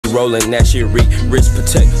rolling that shit wrist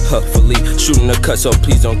protect, fully shooting the cut, so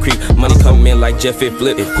please don't creep. Money come in like Jeff it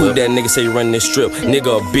flip. Who that nigga say run this strip?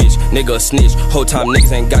 Nigga a bitch, nigga a snitch. Whole time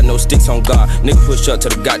niggas ain't got no sticks on God. Nigga push up to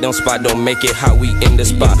the goddamn spot, don't make it how we in the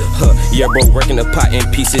spot. Yeah, bro, working the pot in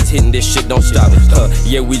pieces, hitting this shit, don't stop.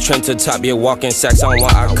 Yeah, we trend to top, yeah, walking sacks on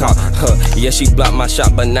what I caught. Yeah, she blocked my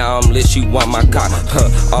shot, but now I'm lit, she want my cock.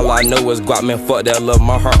 All I know is guap, man, fuck that, love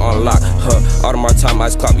my heart on lock. All of my time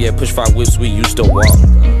ice clock, yeah, push 5 whips, we used to walk.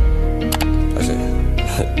 That's it.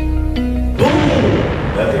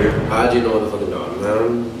 How'd you know what the fucking dog,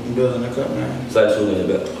 man? You building the cup, man. It's like Swouly in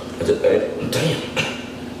the back.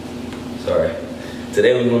 Damn. Sorry.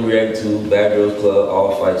 Today we're gonna react to Bad Girls Club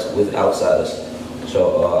All Fights with Outsiders.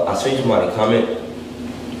 So I seen somebody comment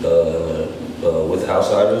with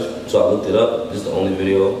Outsiders, so I looked it up. This is the only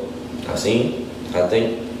video I've seen. I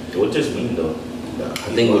think. What does this mean though?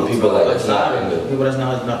 I think when people like it's not in the people that's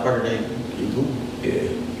not part of their group. Yeah.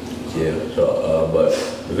 So but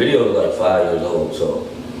the video is like 5 years old, so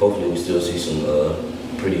hopefully we still see some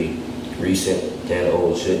pretty recent and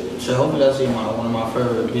old shit. So hopefully I see one of my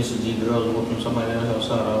favorite BGC girls whooping somebody else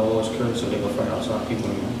outside. I always curious so they go fight outside people.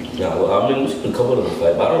 Yeah, well, I mean, we've seen a couple of them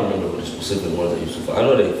fight, but I don't remember the specific ones they used to fight. I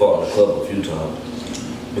know they fought in the club a few times,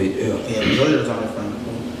 but yeah. Yeah, majority of the time they fight in the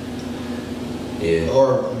club. Yeah. Or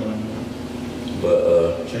but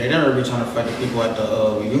so they never be trying to fight the people at the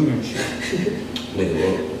reunion shit.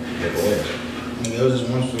 Nigga, it was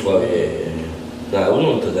just one shit. Well, yeah. Nah, it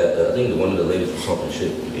wasn't because that. I think one of the ladies was talking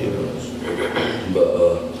shit. Yeah, it was. But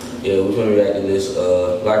yeah, we're gonna react to this.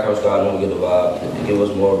 Black House God, don't get the vibe. Give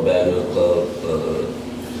us more Bad Girls Club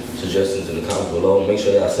suggestions in the comments below. Make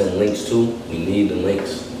sure y'all send links too. We need the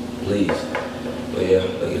links, please. But yeah,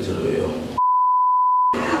 let's get to the video.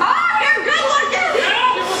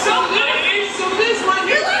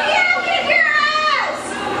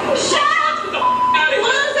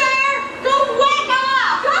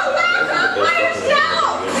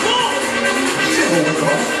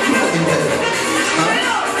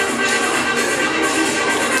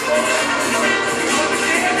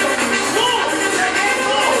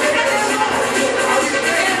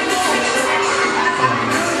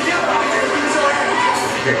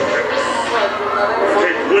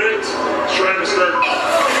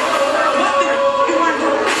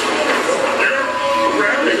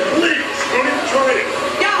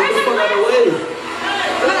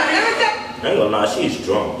 Nah, she's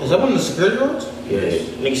drunk. Is that one of the security guards? Yeah.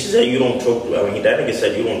 Nigga, she said you don't choke. I mean, that nigga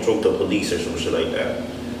said you don't choke the police or some shit like that.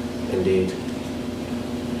 Indeed.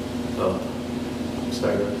 Oh.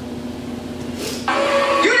 Sorry, guys.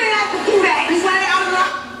 You didn't have to do that. He's letting out of the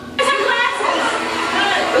It's a glasses.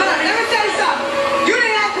 Look, let me tell you something. You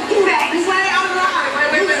didn't have to do that. He's letting out of the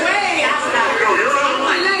line. Wait. No, you're out. I'm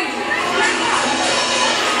a lady.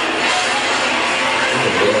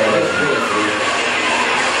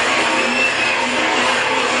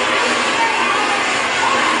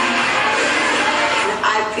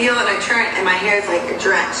 And I turn and my hair is like a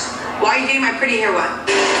dress. Why are you doing my pretty hair one?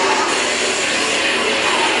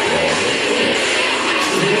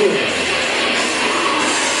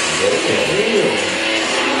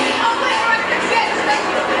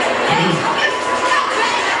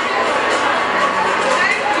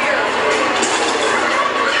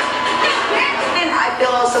 And I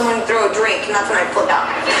feel someone throw a drink and that's when I flip out.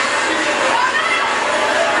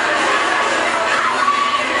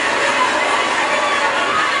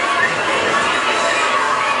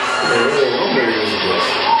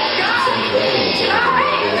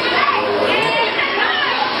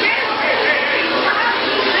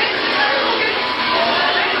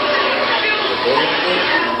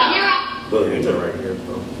 Right here,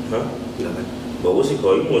 bro. Huh? Nothing. But what's it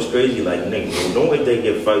called? You know what's crazy? Like, nigga, don't wait they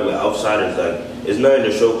get fight with outsiders. Like, it's nothing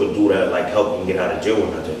the show could do that, like, help them get out of jail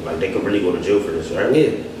or nothing. Like, they could really go to jail for this, right?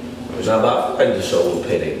 Yeah. Now, but I feel like the show will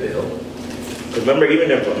pay their bill. Cause remember,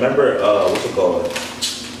 what's it called?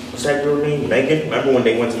 What's that girl name? Megan? Remember when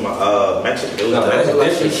they went to Mexico? No,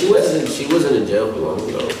 she wasn't in jail for long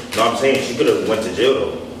ago. No, I'm saying she could have went to jail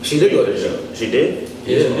though. She did go to jail. She did?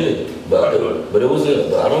 Yeah, she did. But it wasn't.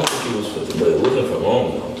 But I don't think it was for. But it wasn't for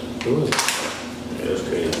long though. It was. Yeah, that's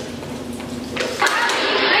crazy.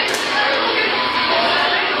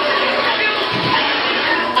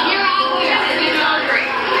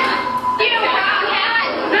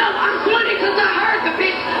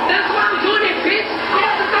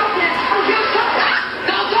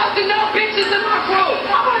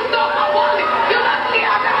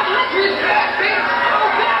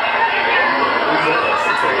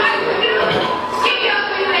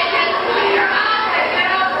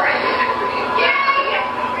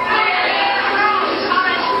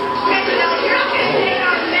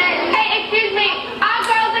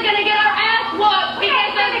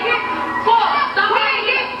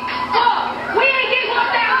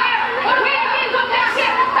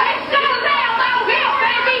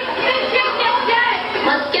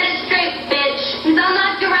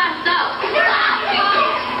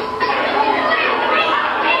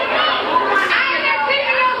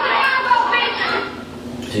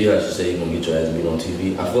 you guys should say you're gonna get your ass beat on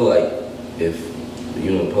TV. I feel like if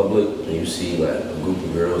you're in public and you see like a group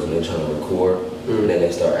of girls and they're trying to record and then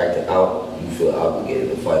they start acting out, you feel obligated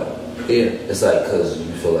to fight them. Yeah. It's like because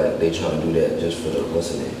you feel like they trying to do that just for the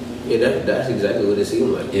what's in it. Yeah, that's exactly what it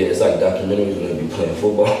seemed like. Yeah, it's like documentaries when they be playing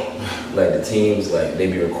football. Like the teams, like they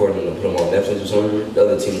be recording them and put them on Netflix or something. The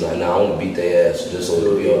other team's like, nah, I want to beat their ass just so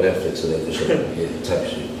it'll be on Netflix so they can show them. Yeah, type of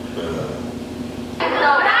shit.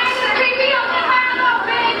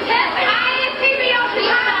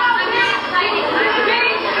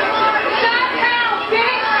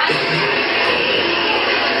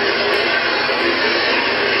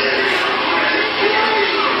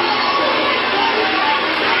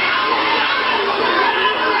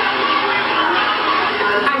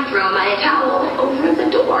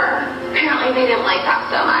 Apparently they didn't like that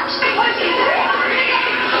so much.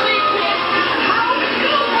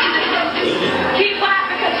 Keep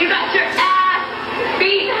laughing because you got your ass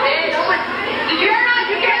beat, bitch. Did you hear that?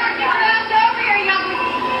 You can't get your ass over here, young.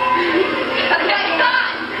 Okay,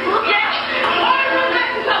 son. Yeah.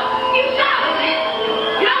 You shot him.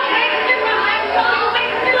 You don't make it from Mexico. You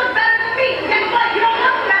make it look better than me. Guess what? You don't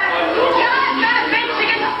look better. You're not better, bitch. You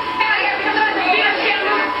get the out of here because I'm the biggest shit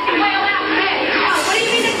and wail out, bitch. What do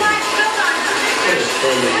you mean the glass spilled on her?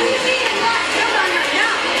 What do you mean the glass spilled on her?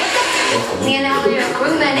 Yeah. Me and Allie are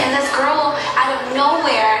grooming, and this girl out of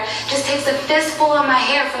nowhere just takes a fistful of my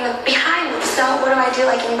hair from the behind me. So what do I do?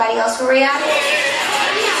 Like anybody else would react?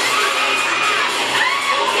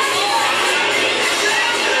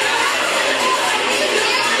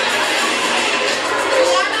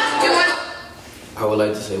 I would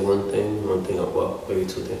like to say one thing, well, maybe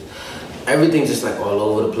two things. Everything's just like all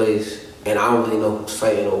over the place, and I don't really know who's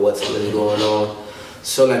fighting or what's really going on.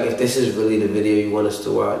 So like if this is really the video you want us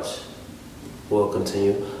to watch, we'll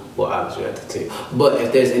continue. Well, obviously we have to continue. But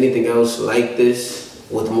if there's anything else like this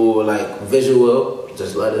with more like visual,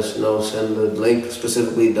 just let us know. Send the link,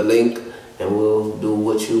 specifically the link, and we'll do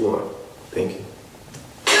what you want. Thank you.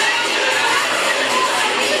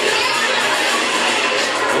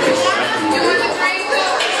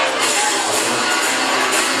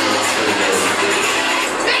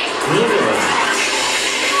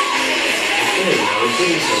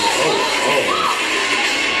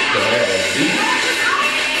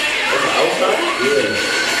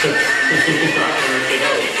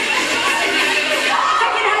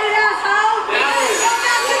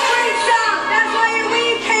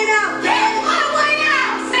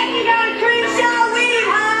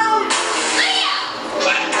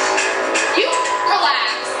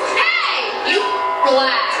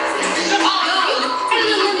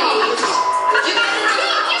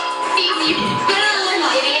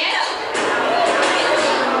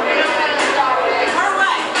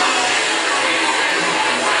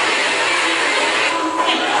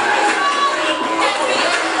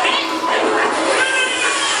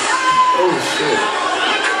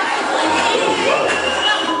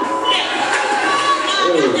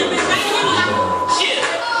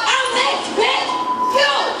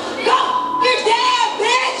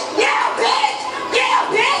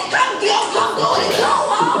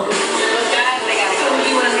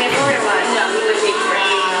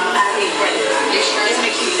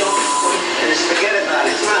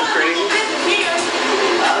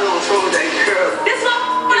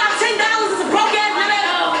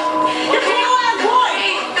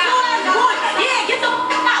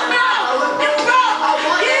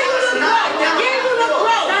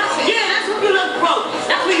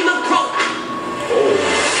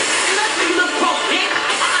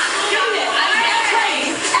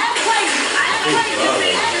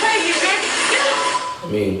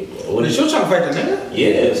 She was trying to fight the nigga?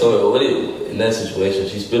 Yeah. So what in that situation,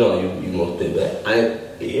 she spit on you, you gonna spit back? I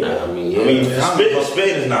mean, spit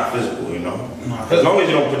is not physical, you know. As long as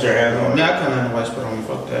you don't put your hands on. Yeah, I can't let nobody spit on me.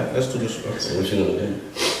 Fuck that. That's too disrespectful. What you gonna do?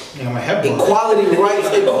 Yeah, my head. Equality rights,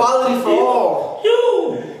 equality for all. You.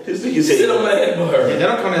 You sit on my head for her. Yeah, that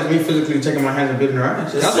don't count as me physically taking my hands and beating her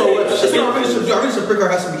ass. That's all. I really should pick her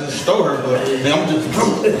ass up and just throw her, but I'm just.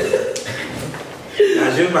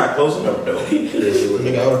 Nah, she was not close enough though.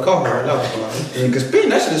 Nigga, I would've caught her. Because spitting,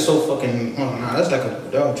 that shit is so fucking. Oh nah, that's like a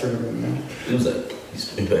dog trigger, man. He was like, he's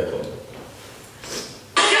spitting back on her.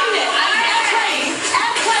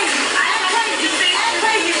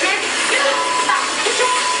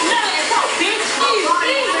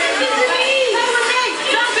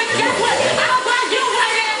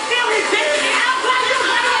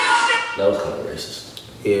 That was kind of racist.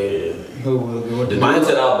 Yeah. Who the dude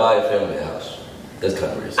said I'll buy a family house. That's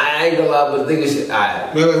kind of racist. I ain't gonna lie, but the thing is,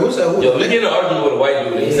 alright. Wait, who said who? Yo, we get in an argument with a white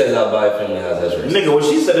dude and he says I'll buy a family house. That's racist. Nigga, what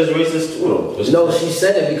she said is racist too. No, she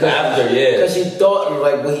said it because After, yeah. because she thought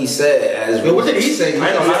like what he said as. Wait, what did he say? I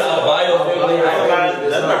ain't gonna lie. I'll buy your family house.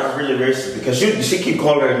 That's not really racist because she keep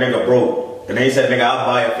calling her nigga broke. And then he said, nigga, I'll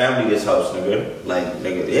buy a family this house, nigga. Like,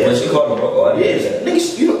 nigga, yeah. When she called him broke, oh, I didn't hear that.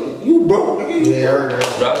 Nigga, you broke, nigga. Yeah, I heard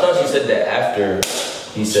that. But I thought she said that after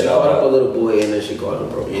he said She I'll called up a buy. little boy and then she called him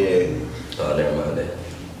bro. Yeah. Oh, never mind that.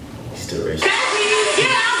 He's still racist. Yeah,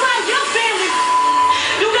 I'll buy your family.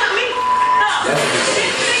 You got me?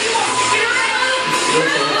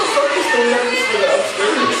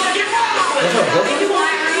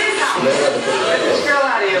 This girl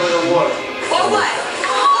out of here with a water. Or what?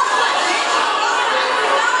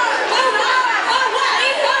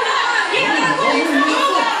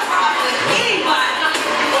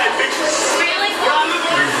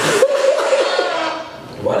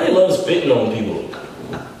 Why they love spitting on people?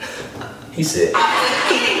 He said.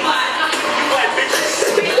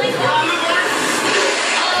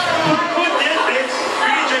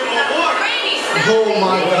 Oh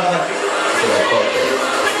my god.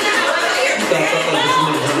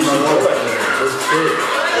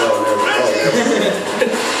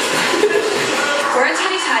 We're at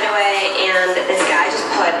Teddy's Hideaway, and this guy just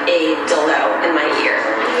put a dildo in my ear.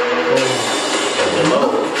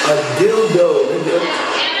 A dildo.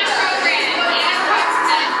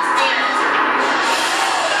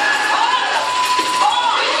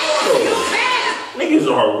 Niggas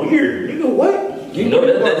are weird. Nigga, what? You know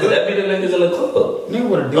that be the niggas in the club. Nigga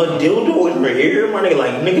with a A dildo in her ear? My nigga,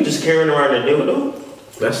 like, nigga just carrying around a dildo?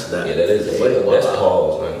 That's that. Yeah, that is it. That's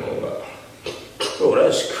pause. I ain't gonna lie. Bro,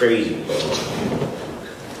 that's crazy, bro.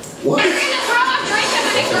 What?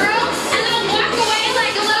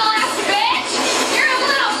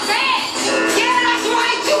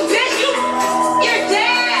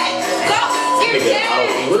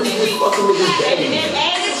 What is this fucking nigga's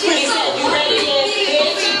daddy?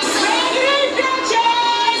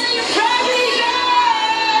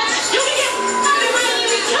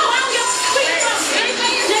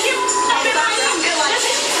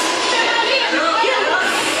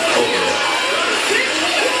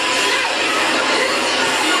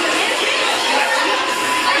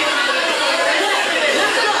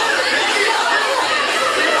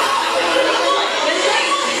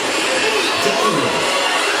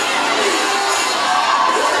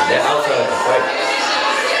 That outside of the fight.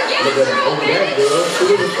 Look at him. Oh, that girl. She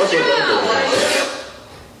didn't fuck with that girl.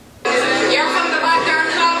 You're from the Bad Girl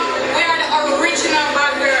Club? We are the original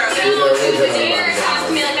Bad Girls. She's the original Dare talk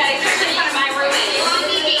to me like that, especially in front of my roommate.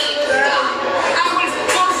 I will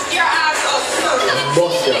bust your ass up.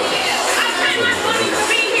 Bust ya. I paid my money to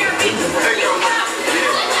be here, bitch. You come. You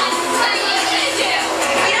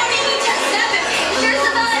don't need me to step it. You're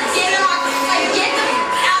supposed to get it off. Like, get the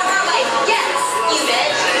out of our way. Yes, you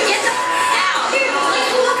bitch. Get the out. You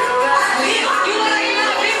look like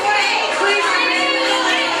another big boy. Please.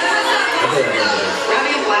 We're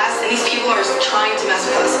having a blast, and these people are trying to mess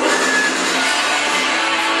with us.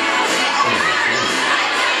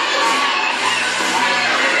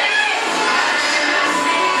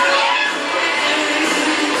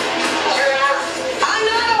 I'm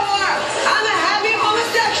not a whore. I'm a happy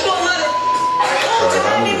homosexual mother. Don't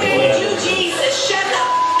tell me, man, you Jesus. Shut the up.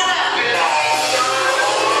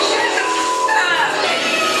 Shut the up.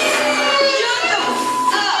 Shut the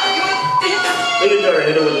up. Nigga try to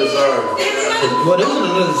hit her with his arm. Well, this is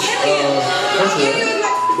another country, right?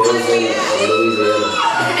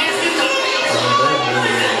 Louisiana.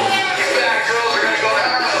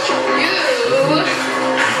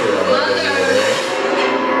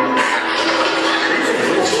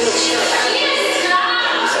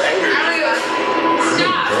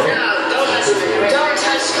 Don't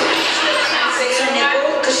touch her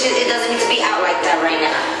nipple, because it doesn't need to be out like that right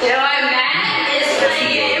now. You know what, Matt is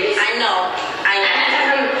playing games. I know.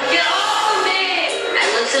 Get off of me. I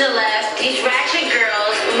look to the left. These ratchet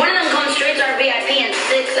girls. One of them comes straight to our VIP and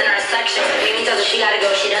sits in our section. Mimi tells her she gotta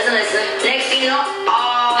go. She doesn't listen. Next thing you know,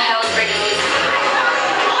 all hell's breaking loose.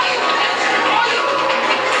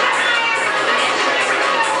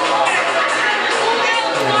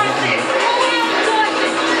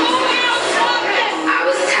 I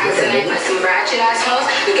was attacked tonight by some ratchet assholes.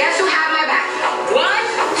 But guess who had my back? 1,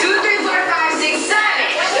 2, 3, 4, 5, 6,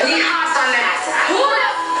 7. We hopped on their asses. Who the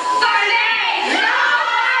fuck are they?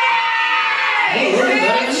 Hey, what is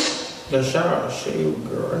that? The shower shave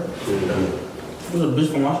girl, right? Was a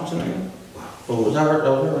bitch from Washington, nigga? Oh, was that her? That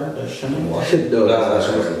was her, right? That Shannon Washington? No, Nah, that's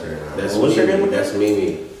she not wasn't her. there. That's What's her Mimi. name? That's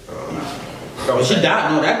Mimi. Oh, she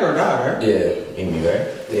died? No, that girl died, right? Yeah, Amy, right?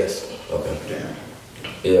 Yes. Okay. Damn.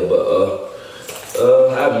 Yeah, but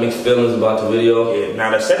I have mixed feelings about the video. Yeah,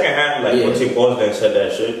 now the second half, like once he paused and said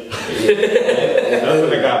that shit, that's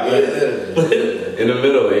when it got better. In the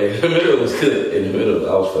middle, it was good. In the middle,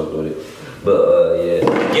 I was fucked with it. But yeah,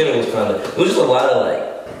 again, it was just a lot of like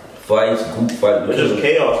fights, group fights. It was just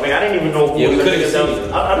chaos. Like, I didn't even know who I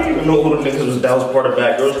didn't even know who the niggas was that was part of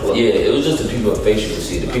Bad Girls Club. Yeah, it was just the people that face you could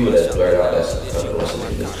see. The people that blurred out, that's kind of what's in the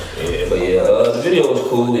video. But yeah, the video was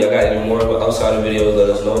cool. Y'all got any more outside the video, let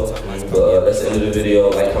us know. But that's the end of the video.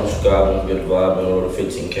 Like, comment, subscribe, and get the vibe, and over to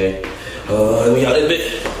 15K. We out of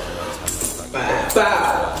it. Bye.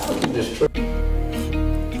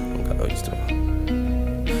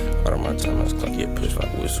 Out of my time, I was clock, get pushed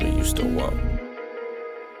like whistle, you still walk.